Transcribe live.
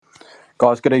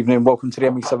Guys, good evening. Welcome to the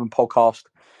ME7 podcast.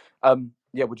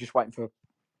 We're just waiting for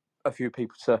a few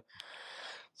people to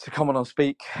come on and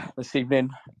speak this evening.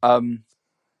 I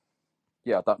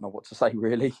don't know what to say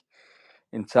really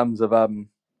in terms of of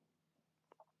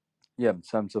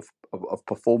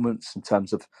performance, in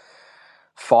terms of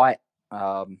fight,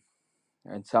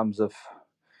 in terms of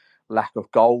lack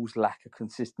of goals, lack of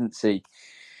consistency.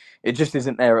 It just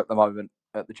isn't there at the moment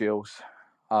at the Gills.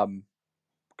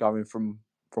 Going from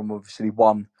obviously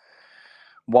one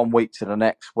week to the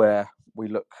next where we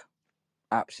look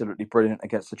absolutely brilliant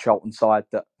against the Charlton side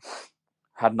that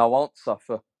had no answer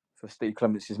for Steve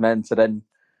Clements' men, to then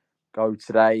go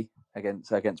today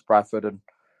against Bradford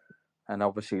and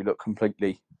obviously look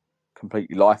completely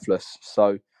lifeless.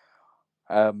 So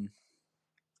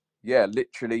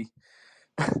literally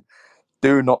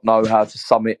do not know how to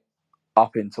sum it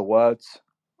up into words.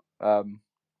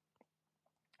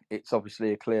 It's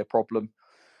obviously a clear problem.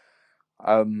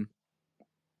 We'll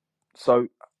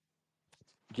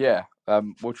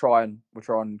try and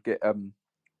get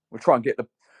the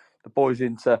boys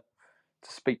in to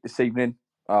speak this evening.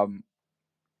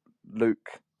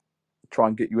 Luke, try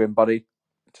and get you in, buddy,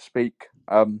 to speak.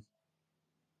 Obviously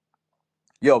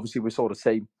we saw the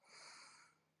team,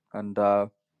 and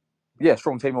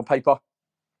strong team on paper.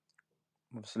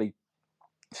 Obviously,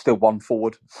 still one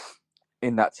forward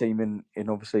in that team. In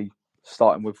obviously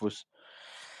starting with was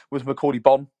Macaulay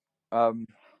Bonne,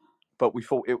 but we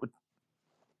thought it would.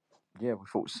 Yeah, we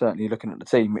thought certainly looking at the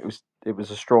team, it was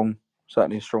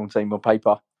certainly a strong team on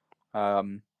paper.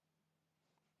 Obviously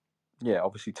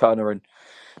Turner in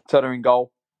goal. Turner in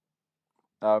goal.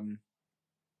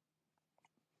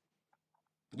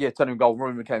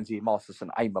 Roy McKenzie,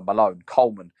 Masterson, Aymer, Malone,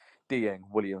 Coleman, Dieng,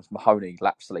 Williams, Mahoney,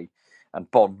 Lapsley,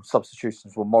 and Bonne.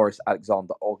 Substitutions were Morris,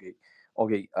 Alexander, Oggy,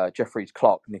 Jeffries,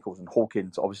 Clark, Nichols, and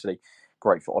Hawkins. Obviously,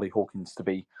 great for Ollie Hawkins to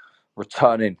be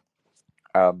returning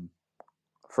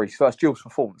for his first Gills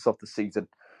performance of the season.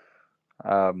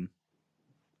 We'll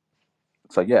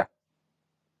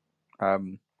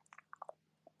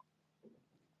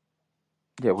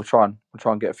try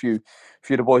and get a few of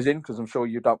the boys in, because I'm sure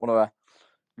you don't want to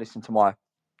listen to my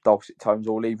dulcet tones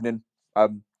all evening.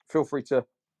 Feel free to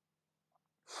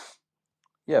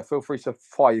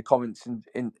fire your comments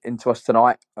into us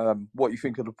tonight. What you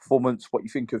think of the performance? What you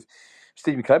think of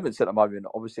Stephen Clements at the moment?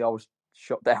 Obviously, I was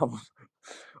shot down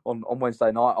on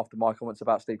Wednesday night after my comments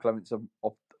about Steve Clements of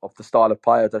the style of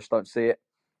play. I just don't see it.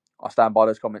 I stand by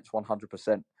those comments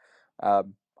 100%. I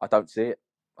don't see it.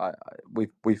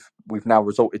 We've now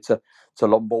resorted to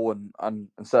long ball and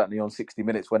certainly on 60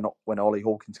 minutes when Ollie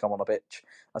Hawkins come on the pitch,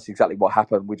 that's exactly what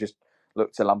happened. We just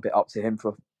looked to lump it up to him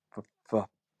for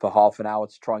half an hour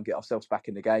to try and get ourselves back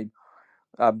in the game,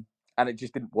 and it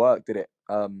just didn't work, did it?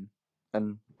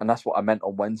 And that's what I meant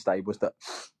on Wednesday, was that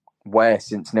where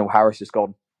since Neil Harris has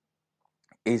gone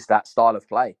is that style of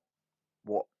play.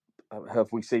 What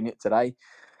have we seen it today?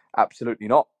 Absolutely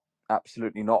not.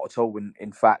 Absolutely not at all.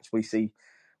 In fact, we see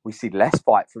less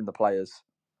fight from the players.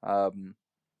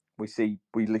 We see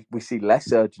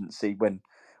less urgency when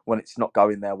it's not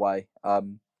going their way.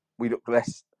 We look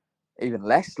even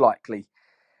less likely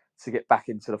to get back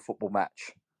into the football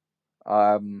match.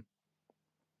 I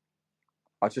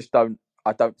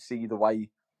don't see the way.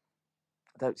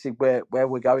 I don't see where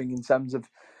we're going in terms of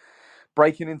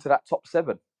breaking into that top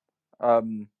 7.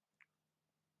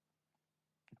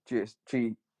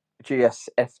 GSFT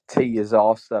has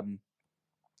asked,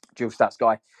 Jill Stats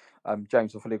guy,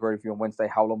 James, will fully agree with you on Wednesday.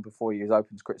 How long before he is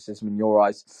open to criticism in your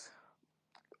eyes?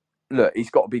 Look,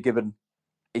 he's got to be given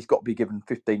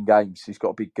 15 games. He's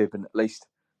got to be given at least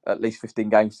 15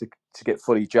 games to get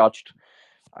fully judged.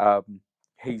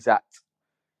 He's at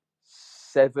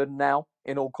 7 now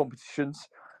in all competitions.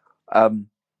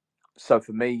 So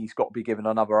for me, he's got to be given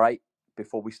another 8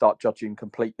 before we start judging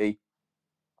completely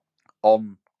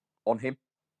on him.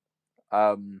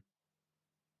 But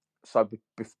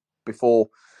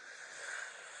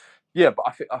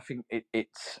I think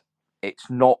it's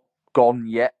not gone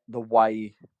yet the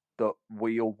way that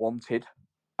we all wanted,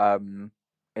 in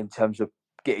terms of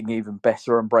getting even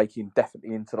better and breaking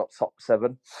definitely into that top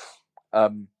 7.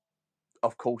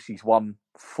 Of course, he's won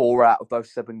 4 out of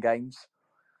those 7 games,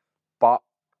 but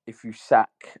if you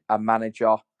sack a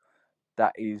manager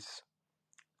that is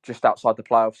just outside the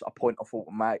playoffs, a point off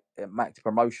automatic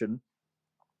promotion,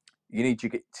 you need to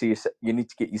get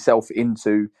yourself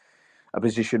into a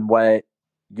position where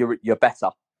you're better,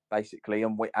 basically,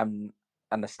 and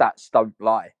the stats don't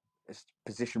lie.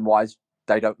 Position wise,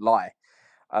 they don't lie.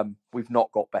 We've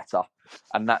not got better,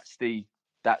 and that's the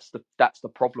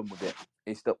problem with it.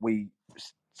 Is that we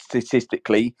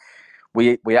statistically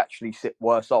we actually sit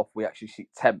worse off. We actually sit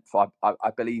 10th.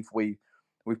 I believe we've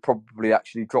probably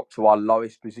actually dropped to our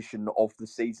lowest position of the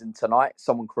season tonight.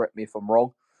 Someone correct me if I'm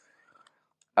wrong.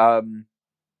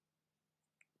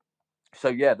 So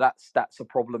yeah, that's a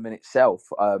problem in itself.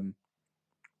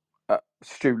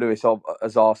 Stu Lewis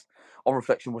has asked, on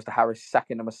reflection, was the Harris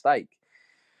sacking a mistake?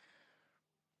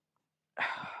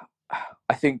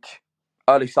 I think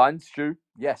early signs, Stu.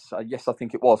 Yes, yes, I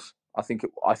think it was. I think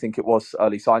it was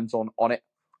early signs on it.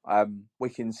 We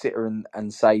can sit here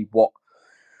and say what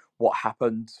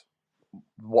happened,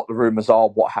 what the rumours are,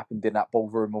 what happened in that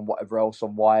ballroom, and whatever else,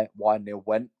 on why Neil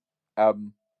went.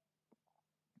 And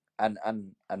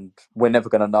we're never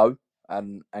going to know.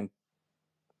 And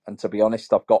to be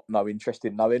honest, I've got no interest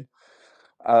in knowing.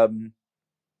 But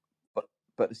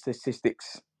the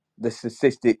statistics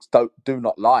do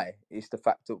not lie. It's the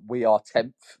fact that we are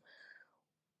 10th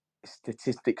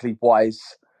statistically wise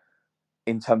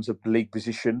in terms of league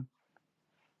position.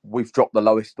 We've dropped the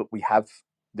lowest that we have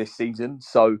this season.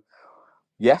 So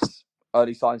yes,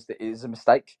 early signs that it is a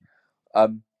mistake.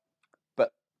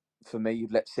 But for me,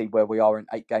 let's see where we are in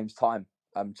 8 games' time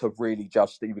to really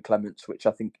judge Stevie Clements, which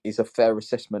I think is a fair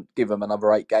assessment. Give them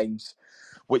another 8 games,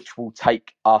 which will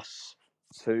take us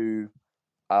to.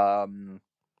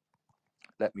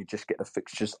 Let me just get the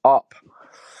fixtures up.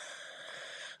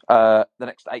 The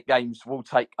next 8 games will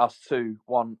take us to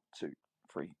 1, 2,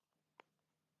 3,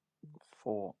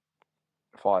 4,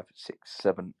 5, 6,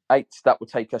 7, 8. That will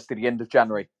take us to the end of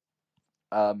January.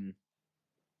 In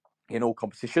all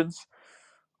competitions,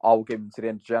 I will give them to the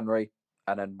end of January,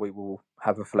 and then we will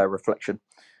have a fuller reflection.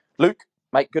 Luke,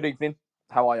 mate, good evening.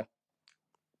 How are you?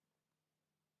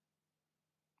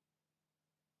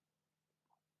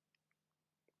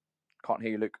 Can't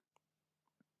hear you, Luke.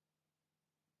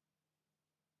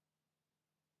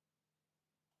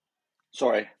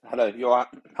 Sorry. Hello, you all right?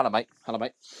 Hello, mate.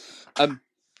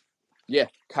 Yeah,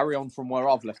 carry on from where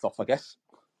I've left off, I guess,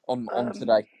 on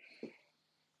today.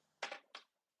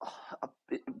 A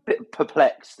bit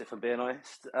perplexed, if I'm being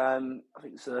honest. I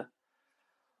think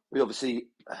we obviously,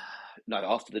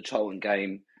 after the Charlton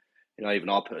game, even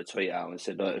I put a tweet out and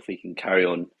said, look, if we can carry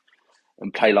on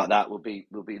and play like that, we'll be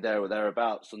there or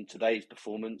thereabouts. On today's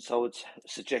performance, I would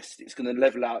suggest it's going to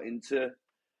level out into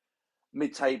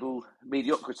mid-table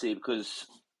mediocrity, because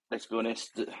let's be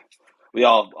honest, we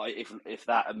are, if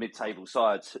that, a mid-table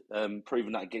side.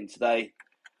 Proving that again today.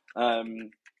 I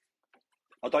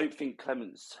don't think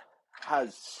Clements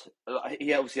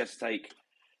he obviously has to take,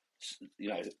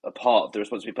 a part of the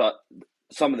responsibility, but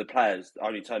some of the players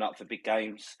only turn up for big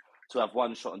games. To have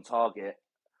one shot on target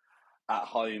at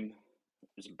home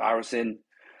is embarrassing.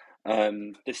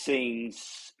 The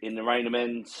scenes in the Rainham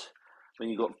when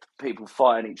you've got people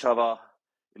fighting each other,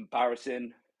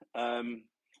 embarrassing. And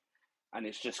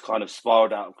it's just kind of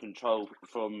spiraled out of control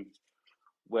from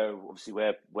where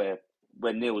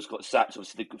Neil's got sacked.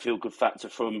 Obviously, the feel-good factor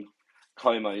from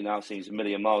Como now seems a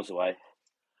million miles away.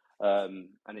 And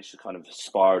it's just kind of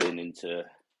spiraling into,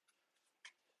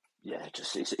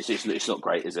 it's not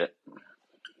great, is it?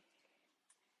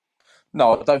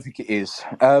 No, I don't think it is.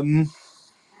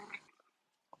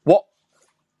 What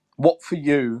for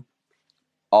you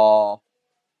are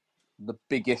the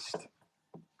biggest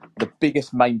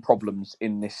main problems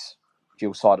in this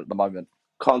Gill side at the moment?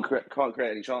 Can't create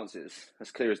any chances.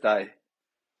 That's clear as day.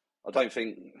 I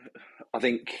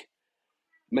think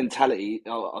mentality.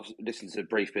 I've listened to a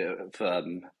brief bit of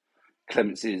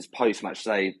Clements' post-match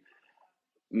say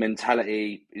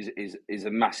mentality is a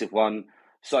massive one.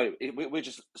 So we're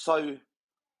just so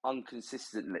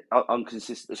inconsistent.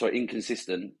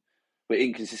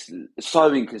 We're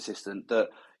so inconsistent that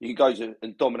you can go to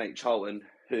and dominate Charlton,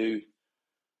 who,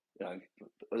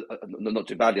 not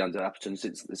too badly under Appleton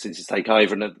since his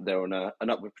takeover, and they're on an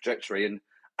upward trajectory, and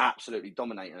absolutely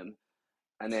dominate them.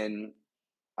 And then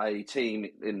a team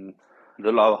in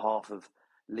the lower half of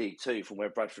League Two, from where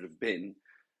Bradford have been,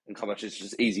 and come much as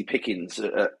just easy pickings.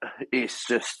 It's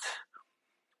just,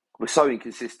 we're so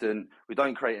inconsistent. We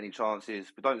don't create any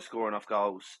chances. We don't score enough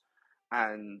goals.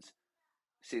 And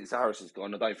since Harris has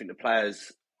gone, I don't think the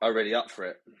players are really up for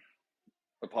it,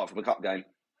 apart from a cup game.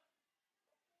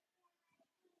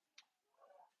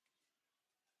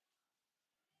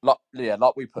 Like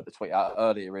we put the tweet out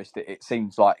earlier, is that it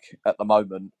seems like at the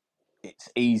moment it's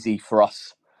easy for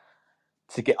us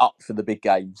to get up for the big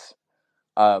games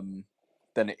than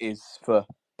it is for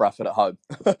Bradford at home.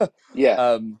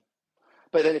 Yeah.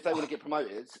 But then if they want to get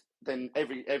promoted, then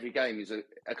every game is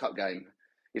a cup game.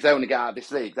 If they want to get out of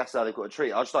this league, that's how they've got to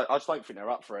treat it. I just don't think they're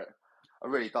up for it. I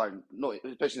really don't. Not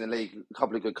especially in the league, a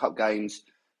couple of good cup games,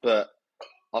 but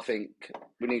I think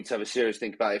we need to have a serious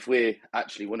think about if we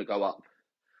actually want to go up.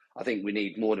 I think we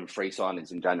need more than 3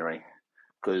 signings in January.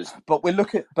 Because, but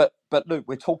Luke,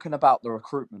 we're talking about the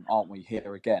recruitment, aren't we?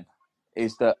 Here again,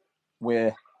 is that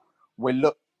we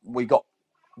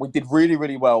did really,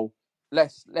 really well.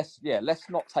 Let's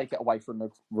not take it away from the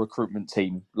recruitment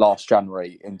team last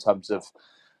January in terms of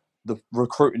the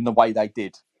recruiting the way they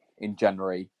did in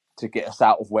January to get us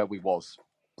out of where we was.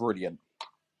 Brilliant.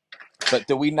 But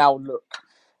do we now look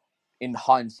in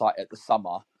hindsight at the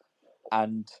summer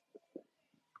and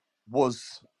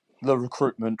was the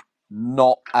recruitment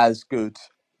not as good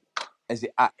as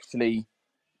it actually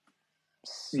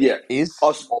yeah, is?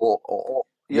 I, Or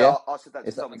yeah, I said that to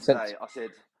Does that someone make sense? today.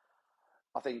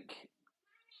 I think,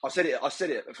 I said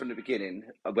it from the beginning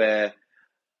where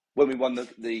when we won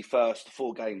the first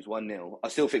 4 games 1-0, I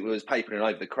still think we was papering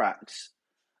over the cracks.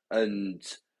 And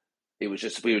we were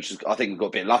just, I think we got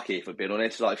a bit lucky, if we're being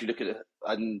honest. Like, if you look at it,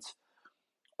 and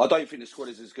I don't think the squad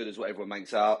is as good as what everyone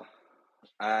makes out.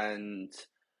 And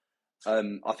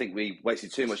I think we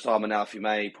wasted too much time on Alfie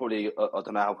May. Probably, I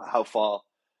don't know how far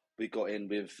we got in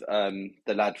with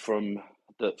the lad from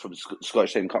the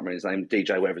Scottish team. Can't remember his name,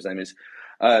 DJ, whatever his name is.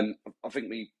 I think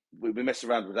we messed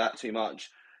around with that too much.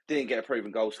 Didn't get a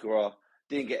proven goal scorer.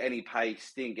 Didn't get any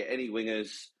pace. Didn't get any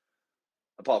wingers,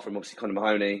 apart from obviously Conor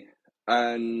Mahoney.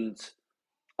 And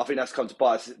I think that's come to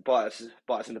bite us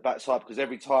in the backside, because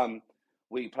every time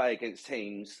we play against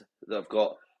teams that have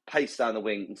got pace down the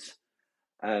wings,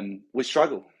 we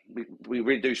struggle. We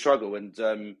really do struggle, and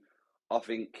I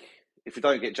think if we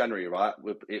don't get January right,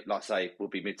 we'll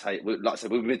be mid-table. Like I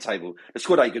said, we'll be mid-table. The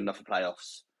squad ain't good enough for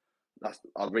playoffs.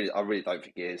 I really don't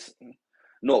think it is.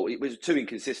 No, it was too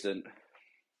inconsistent.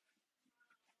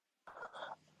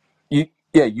 You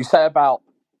say about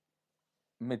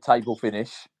mid-table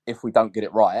finish if we don't get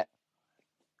it right.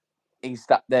 Is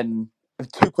that then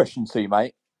 2 questions to you,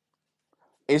 mate?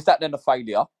 Is that then a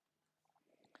failure?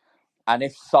 And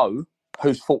if so,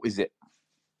 whose fault is it?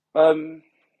 Um,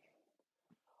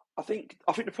 I think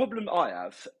the problem I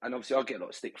have, and obviously I get a lot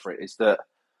of stick for it, is that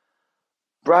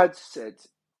Brad said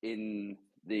in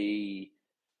the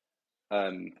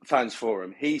fans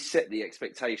forum, he set the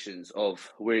expectations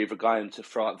of we're either going to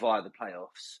fight via the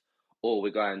playoffs or we're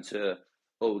going to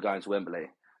Wembley.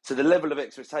 So the level of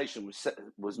expectation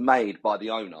was made by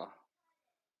the owner.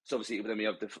 So obviously, then we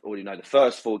have the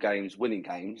first 4 games, winning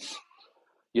games.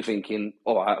 You're thinking,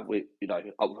 all right,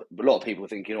 a lot of people are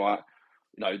thinking, all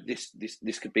right,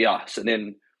 this could be us, and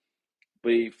then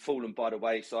we've fallen by the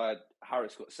wayside.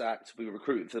 Harris got sacked. We were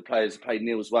recruiting for the players to play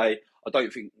Neil's way. I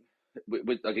don't think,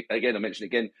 again, I mentioned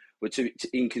again, we're too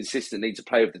inconsistent, need to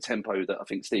play with the tempo that I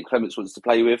think Steve Clements wants to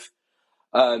play with.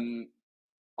 I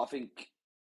think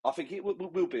it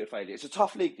will be a failure. It's a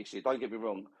tough league this year, don't get me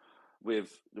wrong,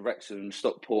 with the Wrexham,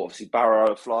 Stockport, obviously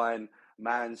Barrow flying,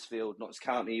 Mansfield, Notts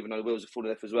County, even though the wheels are falling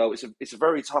off as well. It's a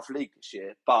very tough league this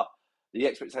year, but the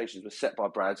expectations were set by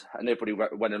Brad, and everybody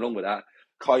went along with that.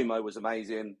 Como was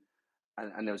amazing,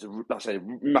 and there was a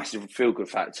massive feel-good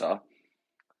factor.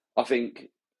 I think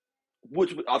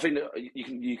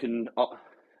you can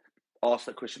ask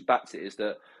that question back to it, is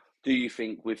that, do you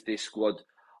think with this squad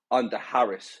under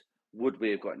Harris would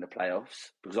we have got in the playoffs?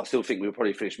 Because I still think we would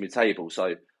probably finish mid-table.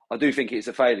 So I do think it's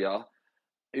a failure.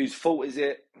 Whose fault is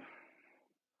it?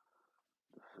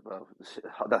 Well,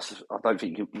 I don't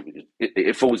think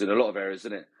it falls in a lot of areas,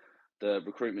 doesn't it? The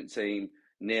recruitment team,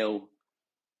 Neil.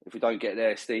 If we don't get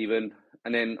there, Stephen,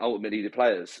 and then ultimately the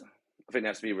players. I think there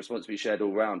has to be a responsibility shared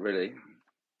all round, really.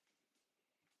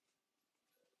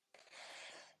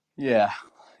 Yeah,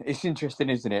 it's interesting,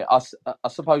 isn't it? I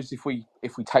suppose if we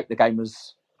take the game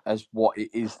as what it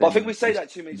is, But I then think we say that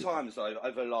too many times though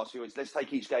over the last few weeks. Let's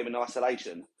take each game in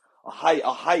isolation. I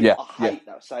yeah, hate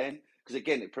that saying, because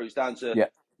again it proves down to yeah.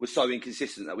 we're so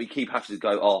inconsistent that we keep having to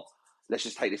go, oh, let's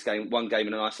just take this one game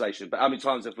in isolation. But how many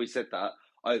times have we said that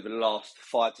over the last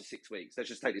 5 to 6 weeks? Let's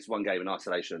just take this one game in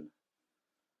isolation.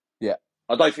 Yeah,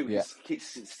 I don't think we yeah, can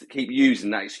keep using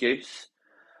that excuse.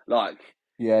 Like,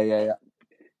 yeah.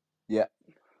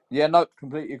 No,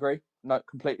 completely agree. No,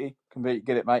 completely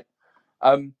get it, mate.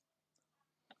 I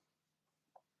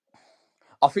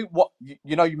think what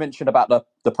you mentioned about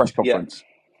the press yeah, conference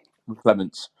with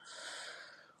Clements.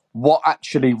 What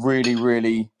actually really,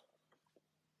 really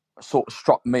sort of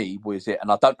struck me was it,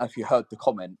 and I don't know if you heard the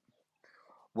comment,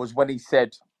 was when he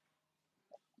said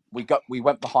we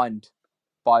went behind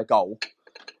by a goal,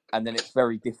 and then it's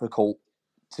very difficult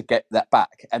to get that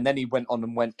back. And then he went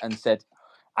on and said,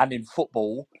 and in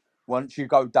football, once you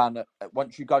go down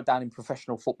in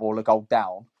professional football, a goal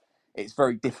down, it's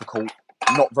very difficult.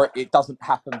 It doesn't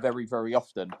happen very, very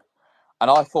often. And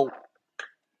I thought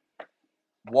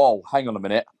whoa, hang on a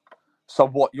minute. So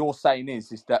what you're saying is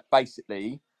that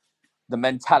basically the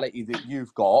mentality that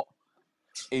you've got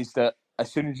is that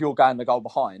as soon as you're going to go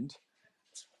behind,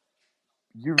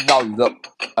 you know that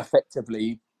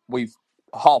effectively we've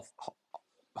half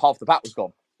the battle's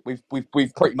gone. We've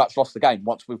pretty much lost the game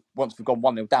once we've gone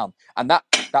 1-0 down, and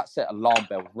that set alarm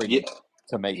bells Yeah, ringing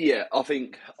to me. yeah. I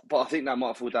think that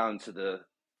might fall down to the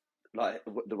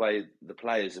way the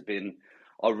players have been.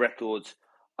 Our record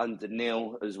under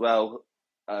Neil as well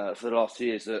for the last 2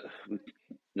 years that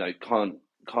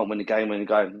can't win the game when you're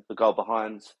going a goal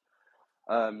behind.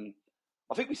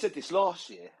 I think we said this last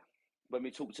year when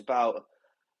we talked about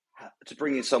to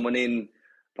bring in someone in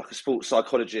like a sports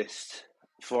psychologist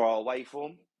for our away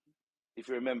form. If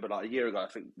you remember, like a year ago, I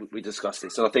think we discussed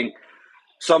this. So I think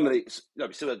some of these,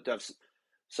 we still have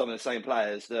some of the same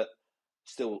players that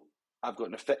still have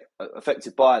gotten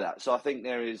affected by that. So I think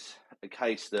there is a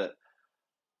case that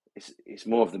it's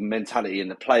more of the mentality in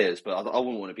the players. But I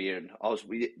wouldn't want to be hearing.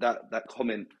 That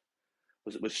comment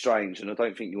was strange, and I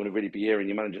don't think you want to really be hearing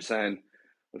your manager saying,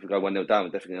 "If we go 1-0 down,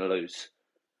 we're definitely going to lose."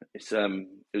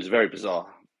 It was very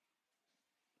bizarre.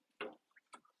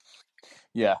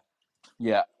 Yeah.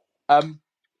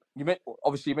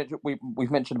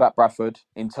 We've mentioned about Bradford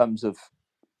in terms of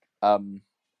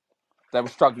they were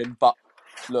struggling, but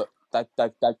look, they've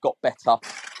got better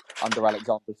under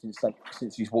Alexander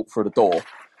since he's walked through the door.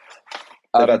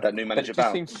 They've had that new But manager it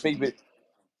just seems to bounce. be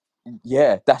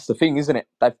yeah, that's the thing, isn't it?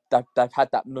 They've had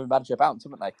that new manager bounce,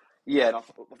 haven't they? Yeah, and I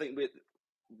think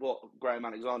what Graham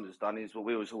Alexander's done is what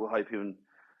we were all hoping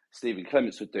Stephen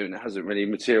Clements would do, and it hasn't really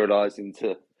materialised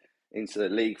into the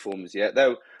league forms yet.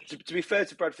 Though, to be fair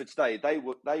to Bradford City, they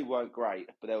weren't great,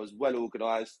 but they was well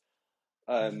organised.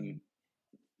 They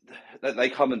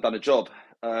come and done a job.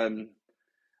 And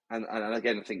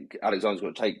again, I think Alexander's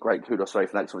got to take great kudos away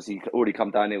for that. Because obviously, he already come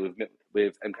down here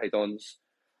with MK Dons,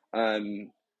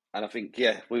 and I think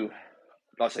like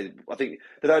I say, I think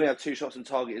they'd only have 2 shots on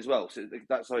target as well. So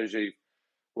that shows you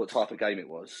what type of game it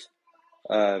was.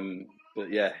 But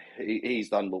yeah, he's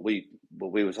done what we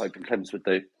was hoping Clements would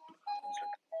do.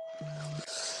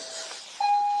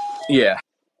 Yeah.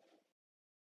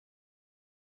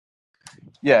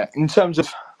 Yeah. In terms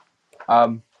of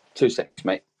 2 seconds,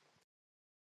 mate.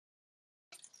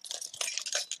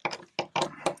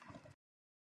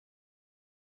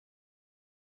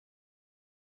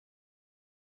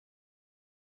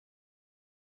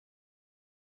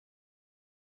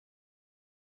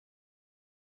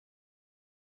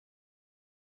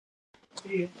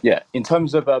 Yeah. In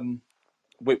terms of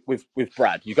with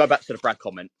Brad, you go back to the Brad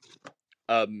comment,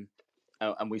 and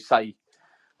we say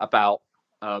about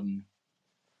when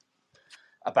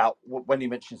he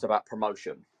mentions about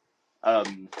promotion,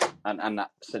 and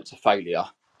that sense of failure,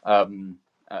 and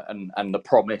the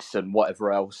promise and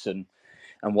whatever else and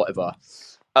whatever.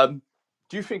 Do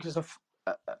you think as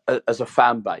a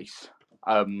fan base,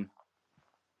 I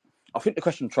think the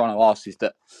question I'm trying to ask is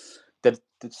that the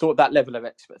sort of that level of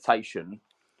expectation.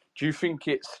 Do you think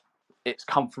it's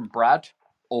come from Brad,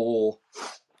 or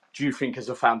do you think as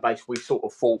a fan base we sort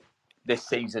of thought this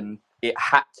season it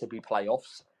had to be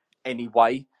playoffs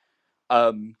anyway,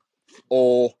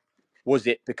 or was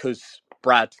it because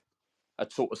Brad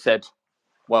had sort of said,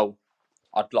 "Well,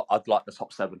 I'd like the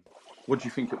top 7." What do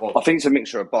you think it was? I think it's a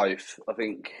mixture of both. I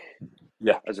think,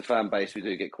 yeah, as a fan base, we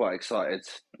do get quite excited,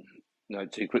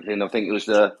 too quickly, and I think it was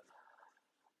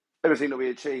everything that we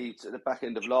achieved at the back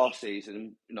end of last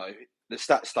season. The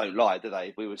stats don't lie, do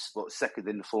they? We were second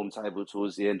in the form table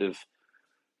towards the end of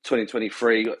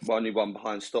 2023, only one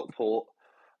behind Stockport.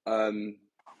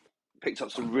 Picked up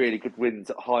some really good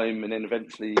wins at home, and then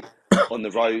eventually on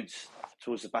the roads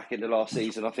towards the back end of last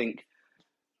season. I think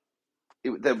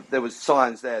there was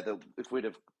signs there that if we'd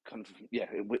have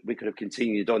we could have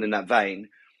continued on in that vein,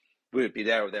 we would be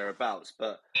there or thereabouts.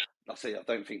 But I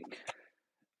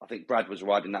think Brad was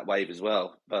riding that wave as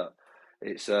well, but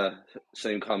it's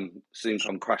soon come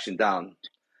crashing down.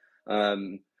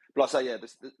 But I say, yeah,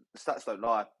 the stats don't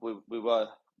lie. We were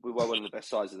one of the best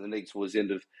sides in the league towards the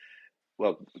end of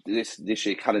this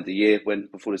year calendar year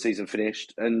before the season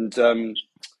finished, and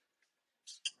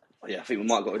I think we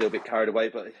might have got a little bit carried away.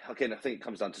 But again, I think it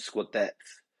comes down to squad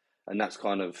depth, and that's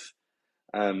kind of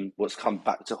what's come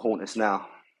back to haunt us now.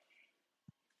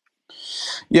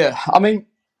 Yeah, I mean,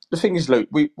 the thing is, Luke,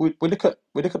 we look at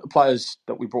the players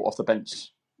that we brought off the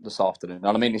bench this afternoon,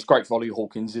 and I mean, it's great for Ollie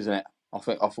Hawkins, isn't it? I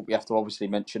think we have to obviously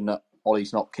mention that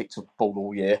Ollie's not kicked a ball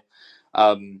all year,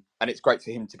 and it's great for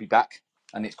him to be back,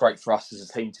 and it's great for us as a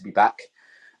team to be back.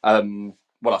 Well,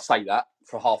 I say that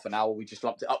for half an hour, we just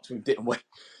lumped it up to him, didn't we?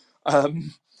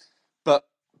 But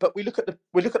but we look at the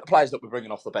players that we're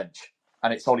bringing off the bench,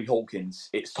 and it's Ollie Hawkins,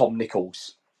 it's Tom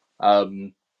Nichols,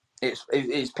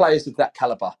 it's players of that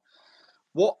calibre.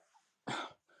 What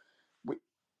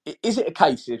is it a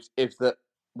case if that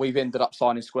we've ended up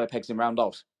signing square pegs in round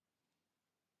holes?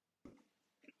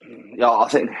 Yeah, I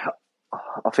think.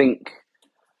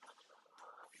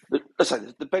 The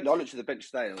bench. I looked at the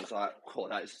bench today and I was like, "Oh,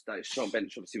 that is strong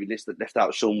bench." Obviously, we left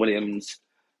out Sean Williams.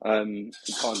 He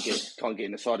can't get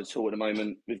in the side at all at the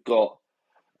moment. We've got,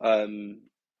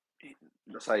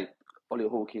 let's say, Ollie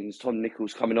Hawkins, Tom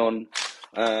Nichols coming on,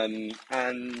 and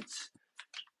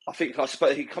I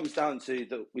suppose it comes down to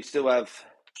that we still have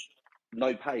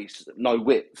no pace, no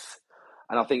width,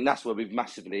 and I think that's where we've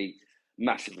massively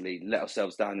let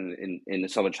ourselves down in the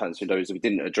summer transfer window. Is we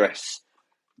didn't address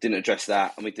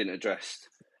that, and we didn't address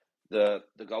the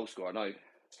goal scorer. I know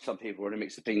some people are in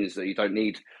mixed opinions that you don't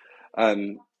need a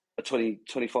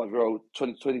 25-year-old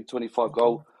 25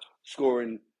 goal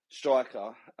scoring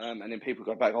striker, and then people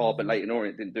go back, but Leighton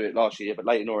Orient didn't do it last year, but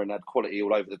Leighton Orient had quality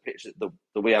all over the pitch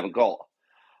that we haven't got,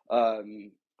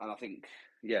 and I think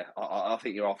I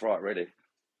think you're half right, really.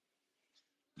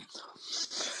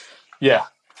 Yeah.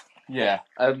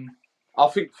 I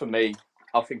think for me,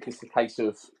 it's a case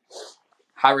of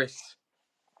Harris.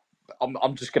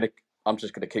 I'm just gonna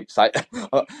keep saying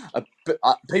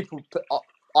people.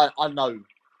 I know,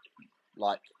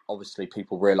 like, obviously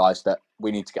people realise that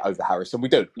we need to get over Harris, and we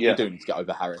do. Yeah. We do need to get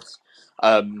over Harris.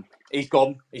 He's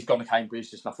gone to Cambridge.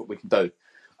 There's nothing we can do.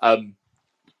 I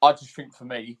just think for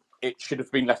me, it should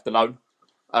have been left alone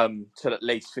till at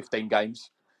least 15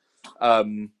 games.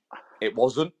 It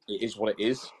wasn't. It is what it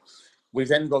is. We've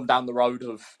then gone down the road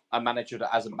of a manager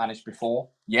that hasn't managed before.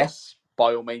 Yes,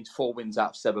 by all means, 4 wins out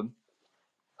of 7.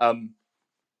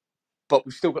 But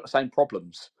we've still got the same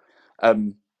problems.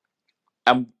 And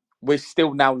we're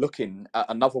still now looking at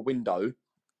another window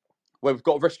where we've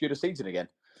got to rescue the season again.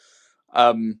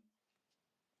 And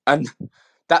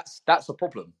that's a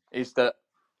problem, is that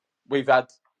we've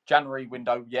had January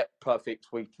window, perfect.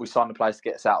 We signed the players to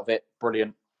get us out of it.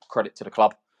 Brilliant. Credit to the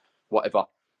club. Whatever.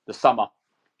 The summer,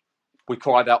 we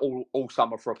cried out all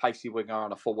summer for a pacey winger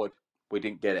and a forward. We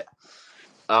didn't get it.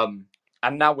 And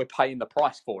now we're paying the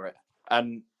price for it.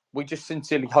 And we just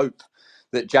sincerely hope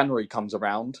that January comes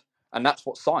around and that's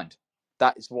what's signed.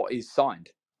 That is what is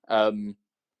signed. Any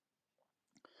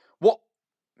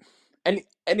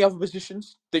other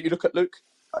positions that you look at, Luke?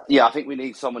 Yeah, I think we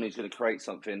need someone who's going to create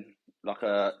something, like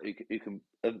a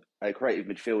creative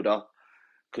midfielder,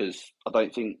 because I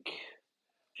don't think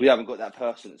we haven't got that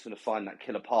person that's going to find that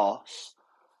killer pass,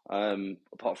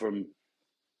 apart from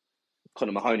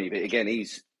Conor Mahoney. But again,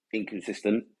 he's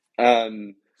inconsistent.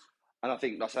 And I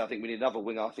think we need another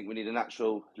winger. I think we need an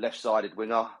actual left-sided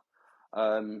winger.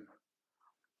 I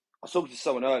was talking to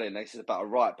someone earlier and they said about a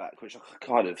right back, which I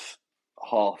kind of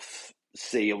half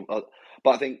see. But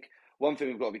I think one thing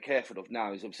we've got to be careful of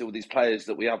now is obviously all these players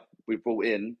that we've brought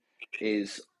in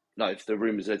is, if the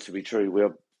rumours are to be true, we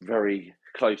are very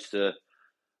close to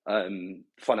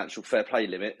financial fair play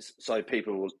limits. So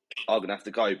people are going to have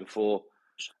to go before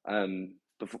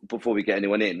we get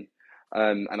anyone in.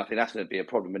 And I think that's going to be a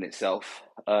problem in itself.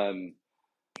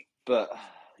 But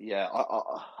yeah,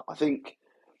 I think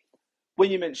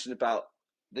when you mentioned about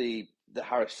the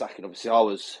Harris sacking, obviously I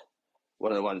was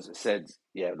one of the ones that said,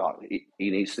 he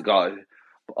needs to go.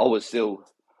 But I was still,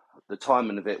 the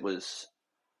timing of it was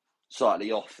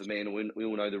slightly off for me, and we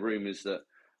all know the rumours that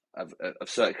have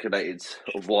circulated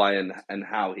of why and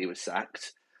how he was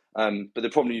sacked. But the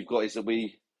problem you've got is that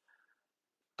we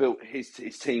built his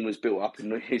team was built up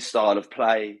in his style of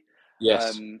play.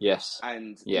 Yes.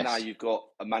 And now you've got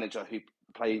a manager who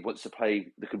wants to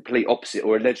play the complete opposite,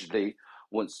 or allegedly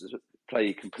wants to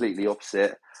play completely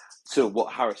opposite to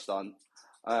what Harris done.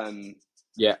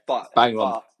 But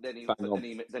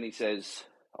then he says,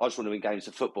 "I just want to win games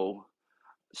of football."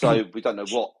 So we don't know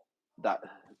what that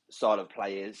style of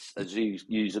play is, as you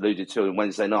alluded to on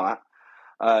Wednesday night.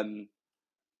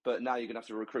 But now you're going to have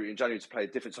to recruit in January to play a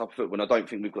different type of football, and I don't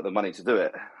think we've got the money to do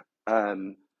it.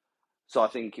 So I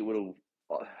think it will.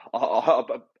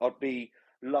 I'd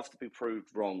love to be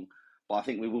proved wrong, but I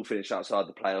think we will finish outside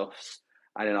the playoffs,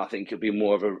 and then I think it'll be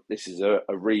more of a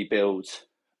rebuild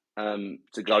to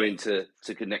go into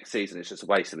next season. It's just a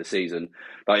waste of a season.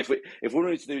 But if we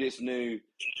wanted to do this new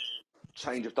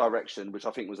change of direction, which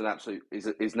I think was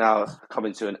is now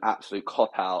coming to an absolute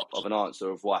cop out of an answer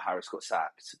of why Harris got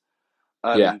sacked.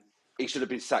 He should have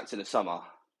been sacked in the summer,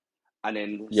 and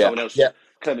then someone else,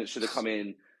 Clement, should have come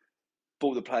in,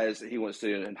 bought the players that he wants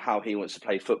to and how he wants to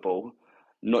play football.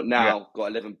 Not now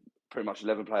got pretty much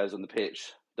 11 players on the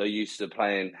pitch. They're used to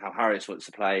playing how Harris wants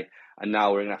to play, and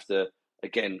now we're going to have to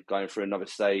again going through another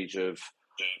stage of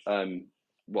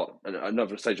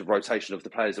another stage of rotation of the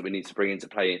players that we need to bring into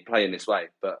play in this way.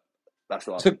 But that's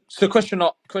life. So question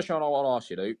I want to ask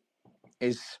you, Luke,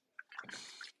 is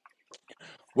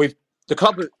with the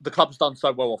club's done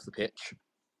so well off the pitch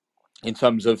in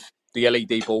terms of the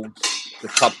LED boards, the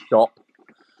club shop,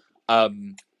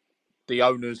 the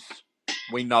owners.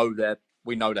 We know they're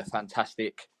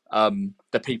fantastic.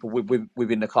 The people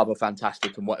within the club are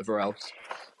fantastic, and whatever else.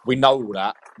 We know all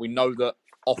that. We know that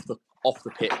off the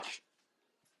pitch,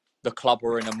 the club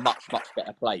are in a much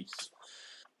better place.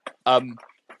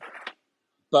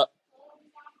 But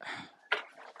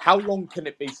how long can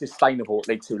it be sustainable at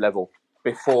League Two level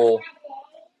before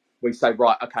we say,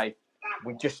 right, okay,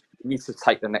 we just need to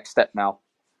take the next step now?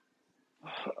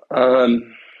 I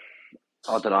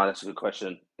don't know. That's a good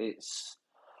question.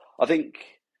 I think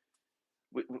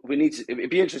we need to. It'd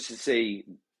be interesting to see,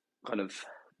 kind of,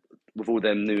 with all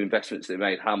them new investments they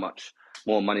made, how much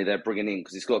more money they're bringing in,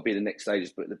 because it's got to be the next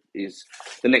stage. But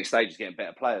the next stage is getting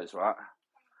better players, right?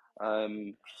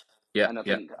 Yeah, and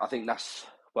I think that's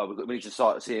we need to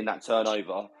start seeing that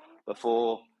turnover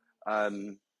before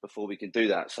we can do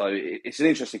that. So it's an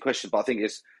interesting question, but I think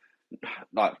it's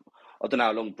like, I don't know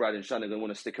how long Brad and Shannon are going to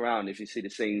want to stick around if you see the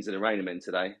scenes in the Rainmen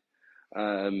today,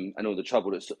 and all the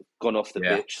trouble that's gone off the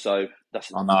pitch. So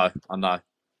that's I know.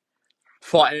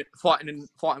 Fighting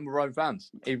with road fans,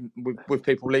 even with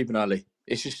people leaving early.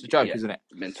 It's just a joke, isn't it?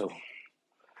 Mental.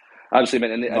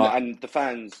 Absolutely, and the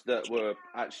fans that were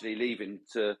actually leaving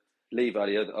to leave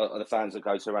early are the fans that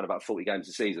go to around about 40 games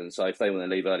a season. So if they want to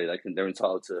leave early, they're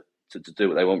entitled to do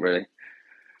what they want, really.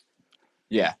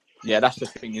 Yeah, that's the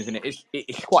thing, isn't it?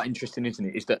 It's quite interesting, isn't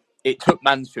it? Is that it took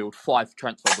Mansfield 5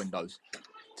 transfer windows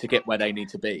to get where they need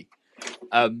to be.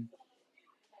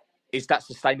 Is that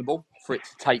sustainable for it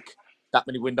to take that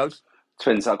many windows?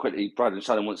 Depends how quickly Brad and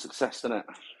Shannon want success, doesn't it?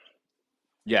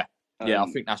 Yeah, I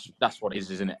think that's what it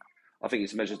is, isn't it? I think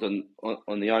it's measured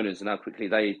on the owners and how quickly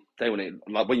they want it.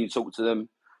 Like when you talk to them,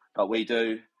 like we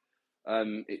do,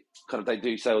 they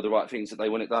do say all the right things that they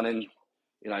want it done in.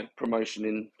 Promotion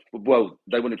in. Well,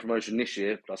 they wanted promotion this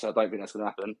year, so I don't think that's going to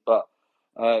happen. But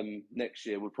next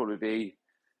year would probably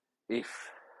be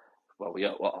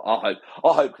I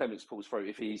hope Clements pulls through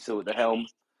if he's still at the helm.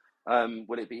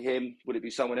 Will it be him? Will it be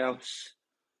someone else?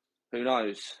 Who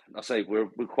knows? I say we're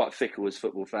quite fickle as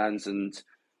football fans, and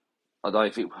I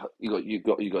don't think you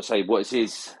got to say what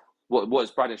has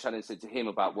Brad and Shannon said to him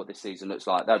about what this season looks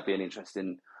like. That'd be an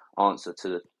interesting answer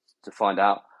to find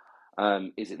out.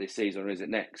 Is it this season or is it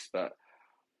next? But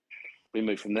we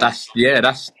move from there.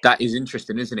 That is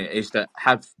interesting, isn't it? Is that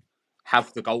have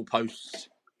the goalposts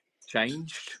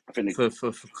changed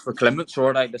for Clements, or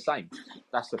are they the same?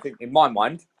 That's the thing. In my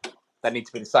mind, they need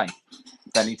to be the same.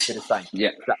 They need to be the same.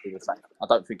 Yeah, exactly the same. I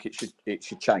don't think it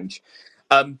should change.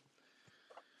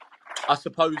 I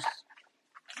suppose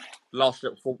last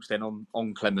little thoughts then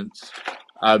on Clements.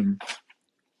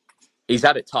 He's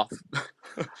had it tough.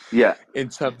 Yeah. In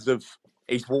terms of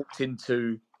he's walked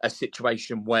into a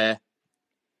situation where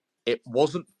it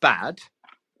wasn't bad,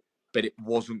 but it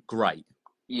wasn't great.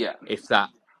 Yeah. If that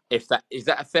is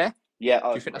that fair? Yeah.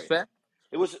 Do you think that's fair?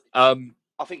 It was. I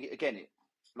think again,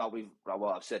 like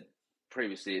what I've said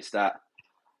previously, is that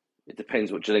it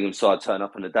depends what Gillingham side turn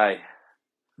up on the day.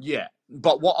 Yeah,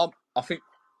 but what I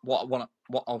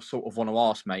sort of want to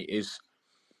ask, mate,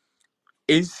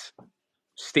 is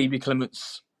Stevie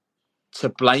Clements to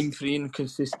blame for the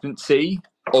inconsistency,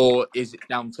 or is it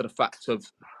down to the fact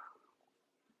of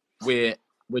we're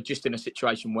just in a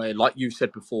situation where, like you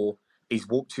said before, he's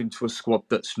walked into a squad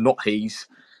that's not he's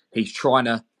trying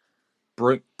to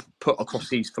put across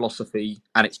his philosophy,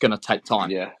 and it's going to take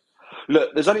time. Yeah.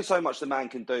 Look, there's only so much the man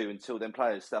can do until them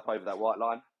players step over that white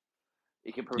line.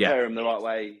 He can prepare them the right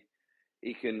way.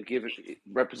 He can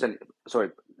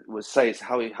say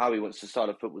how he wants to start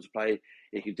a football to play.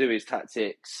 He can do his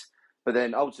tactics, but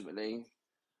then ultimately,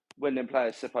 when them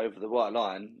players step over the white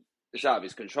line, it's out of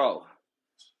his control.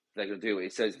 They're going to do what he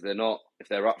says. If they're not, if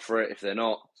they're up for it, if they're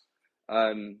not,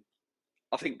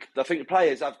 I think the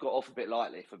players have got off a bit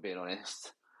lightly, if I'm being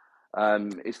honest.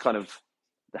 It's kind of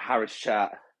the Harris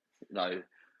chat, now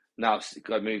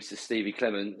moves to Stevie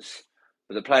Clements,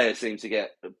 but the players seem to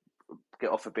get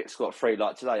off a bit scot-free.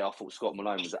 Like today, I thought Scott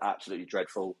Malone was absolutely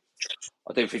dreadful.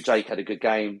 I don't think Jake had a good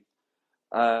game.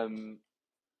 And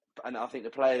I think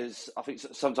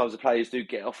sometimes the players have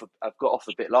got off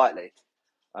a bit lightly.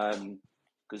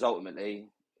 Because ultimately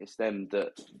it's them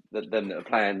that are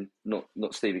playing, not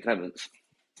Stevie Clements.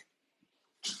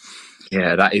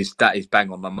 Yeah, that is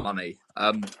bang on the money.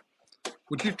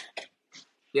 Would you?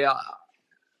 Yeah,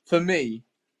 for me,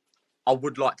 I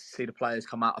would like to see the players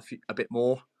come out a bit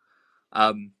more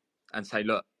and say,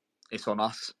 look, it's on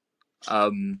us.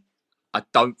 I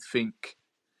don't think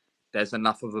there's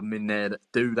enough of them in there that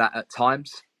do that at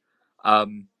times.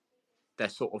 They're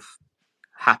sort of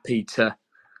happy to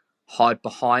hide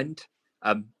behind.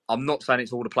 I'm not saying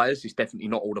it's all the players. It's definitely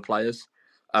not all the players.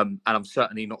 And I'm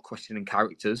certainly not questioning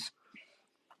characters.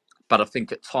 But I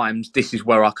think at times, this is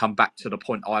where I come back to the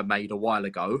point I made a while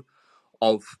ago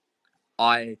of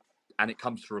and it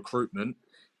comes to recruitment,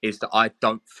 is that I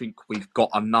don't think we've got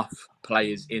enough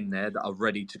players in there that are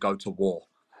ready to go to war.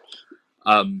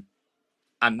 And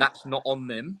that's not on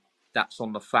them. That's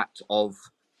on the fact of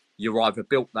you're either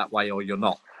built that way or you're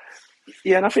not.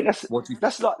 Yeah, and I think that's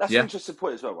yeah? an interesting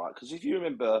point as well, right? Because if you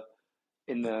remember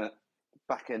in the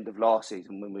back end of last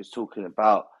season when we was talking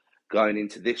about going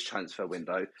into this transfer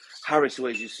window, Harris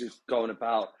always used to go on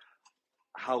about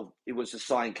how he wants to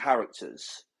sign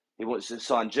characters. He wants to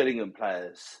sign Gillingham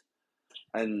players.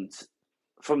 And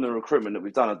from the recruitment that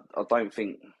we've done, I don't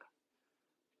think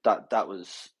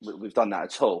we've done that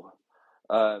at all.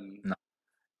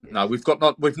 No,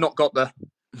 we've not got the.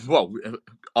 Well,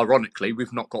 ironically,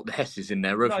 we've not got the Hesses in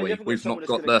there, have we? We've not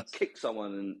got the kick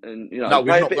someone and no, we've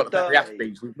play not a got bit the Barry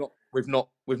dirty. Ashbys. We've not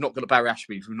got the Barry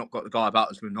Ashbys. We've not got the Guy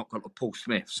Butters. We've not got the Paul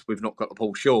Smiths. We've not got the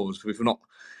Paul Shaws. We've not.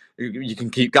 You can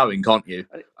keep going, can't you?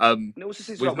 And it also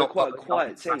seems we've like not we're quite got a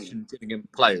quiet team. Gillingham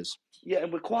players. Yeah,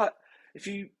 and we're quite. If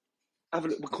you have a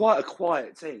look, we're quite a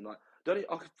quiet team. Like,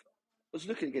 I was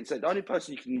looking again. So the only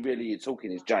person you can really hear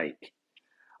talking is Jake.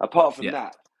 Apart from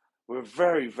that, we're a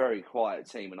very, very quiet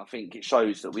team, and I think it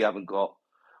shows that we haven't got.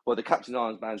 Well, the Captain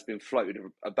Irons band's been floated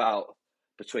about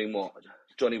between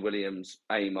Johnny Williams,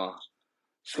 Aimer,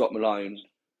 Scott Malone,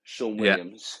 Sean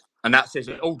Williams, and that says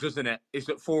it all, doesn't it? Is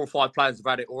that 4 or 5 players have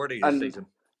had it already this season?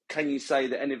 Can you say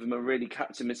that any of them are really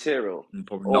captain material,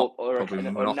 Probably not. or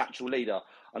a natural leader?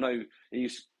 I know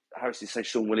Harris say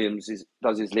Sean Williams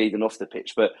does his leading off the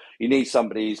pitch, but you need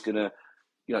somebody who's going to,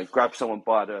 grab someone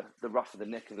by the ruff of the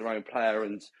neck of their own player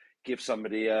and give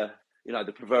somebody,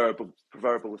 the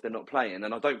proverbial if they're not playing.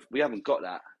 And we haven't got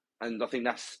that. And I think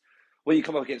that's when you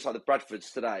come up against like the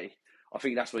Bradfords today. I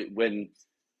think that's when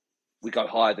we go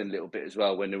higher than a little bit as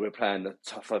well. When we're playing the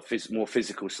tougher, more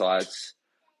physical sides,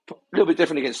 a little bit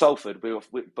different against Salford.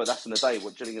 But that's on the day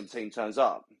what Gillingham team turns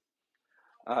up.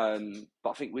 But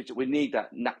I think we need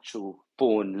that natural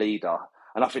born leader.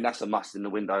 And I think that's a must in the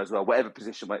window as well. Whatever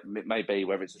position it may be,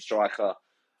 whether it's a striker,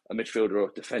 a midfielder or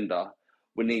a defender,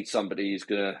 we need somebody who's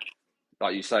going to,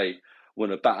 like you say,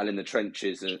 want to battle in the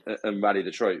trenches and rally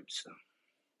the troops.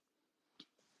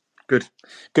 Good.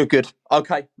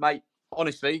 Okay, mate.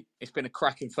 Honestly, it's been a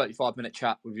cracking 35-minute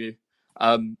chat with you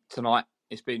tonight.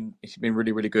 It's been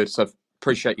really, really good. So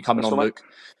appreciate you coming on, Luke.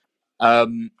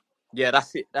 Yeah,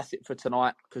 that's it. That's it for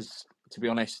tonight. Because to be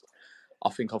honest, I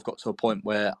think I've got to a point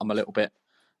where I'm a little bit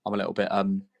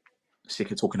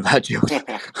sick of talking about Gills.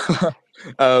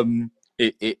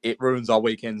 It ruins our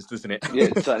weekends, doesn't it? Yeah,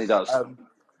 it certainly does.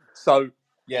 So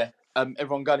yeah,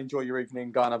 everyone go and enjoy your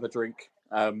evening. Go and have a drink.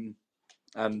 And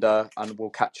we'll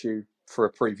catch you for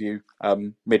a preview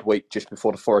midweek just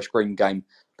before the Forest Green game,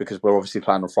 because we're obviously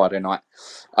playing on Friday night.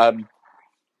 So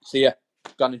yeah,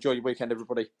 go and enjoy your weekend,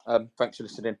 everybody. Thanks for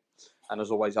listening, and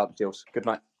as always, out the deals. Good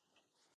night.